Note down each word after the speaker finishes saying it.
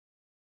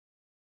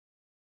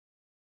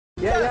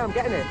Yeah, I'm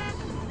getting it.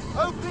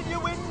 Open your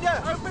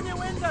window. Open your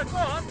window, go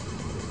on.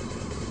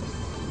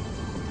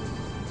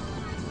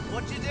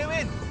 What you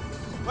doing?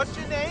 What's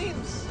your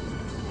names?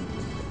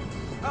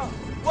 Oh,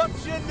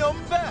 what's your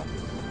number?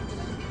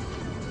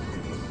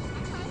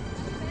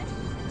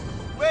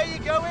 Where you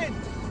going?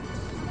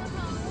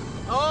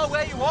 Oh,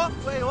 where you what?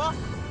 Where you what?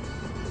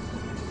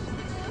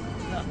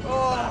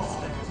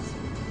 Oh,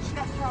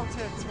 check out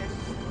her tits.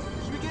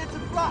 Should we get it to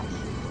flash?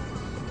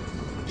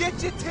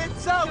 Get your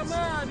tits out! Come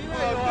on, you know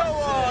oh, you go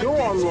are. on, Go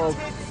on, get your love.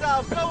 tits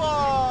out, go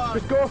on!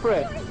 Just go for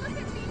it.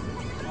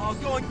 Oh,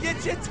 go on,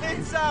 get your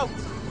tits out!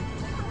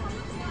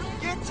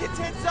 Get your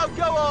tits out,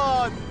 go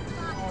on!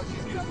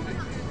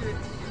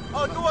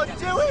 Oh, go on,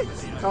 do it!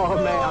 Oh,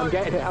 mate, I'm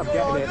getting it, I'm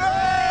getting it.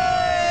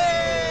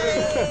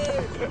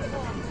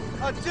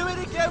 Oh, do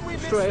it again, we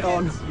missed it! Straight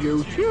on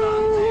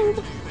YouTube.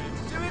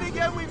 Do it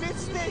again, we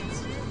missed it!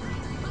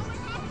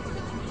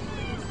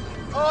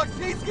 Oh,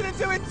 she's gonna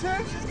do it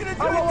too! She's gonna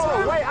do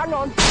it too! Wait, hang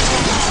on!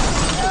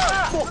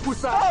 Yeah. What the fuck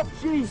was that? Stop!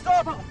 Jeez.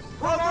 Stop!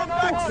 Hold on,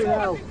 Fucking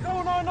hell. Go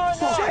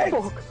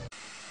on, Fuck.